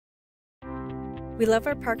We love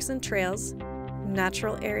our parks and trails,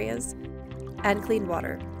 natural areas, and clean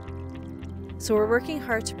water. So we're working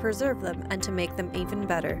hard to preserve them and to make them even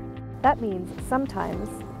better. That means sometimes,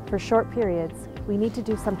 for short periods, we need to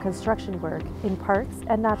do some construction work in parks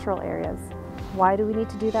and natural areas. Why do we need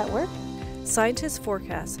to do that work? Scientists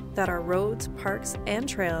forecast that our roads, parks, and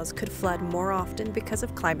trails could flood more often because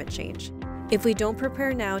of climate change. If we don't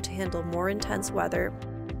prepare now to handle more intense weather,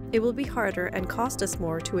 it will be harder and cost us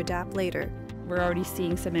more to adapt later. We're already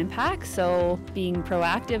seeing some impacts, so being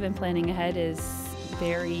proactive and planning ahead is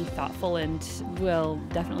very thoughtful and will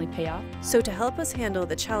definitely pay off. So to help us handle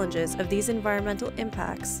the challenges of these environmental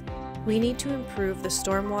impacts, we need to improve the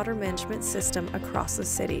stormwater management system across the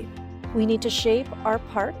city. We need to shape our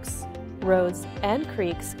parks, roads, and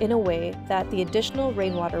creeks in a way that the additional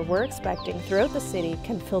rainwater we're expecting throughout the city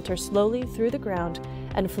can filter slowly through the ground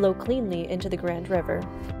and flow cleanly into the Grand River.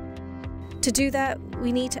 To do that,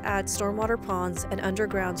 we need to add stormwater ponds and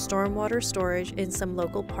underground stormwater storage in some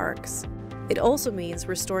local parks. It also means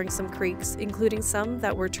restoring some creeks, including some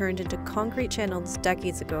that were turned into concrete channels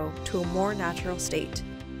decades ago, to a more natural state.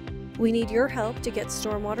 We need your help to get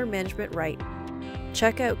stormwater management right.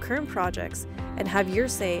 Check out current projects and have your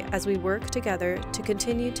say as we work together to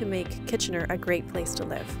continue to make Kitchener a great place to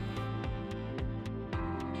live.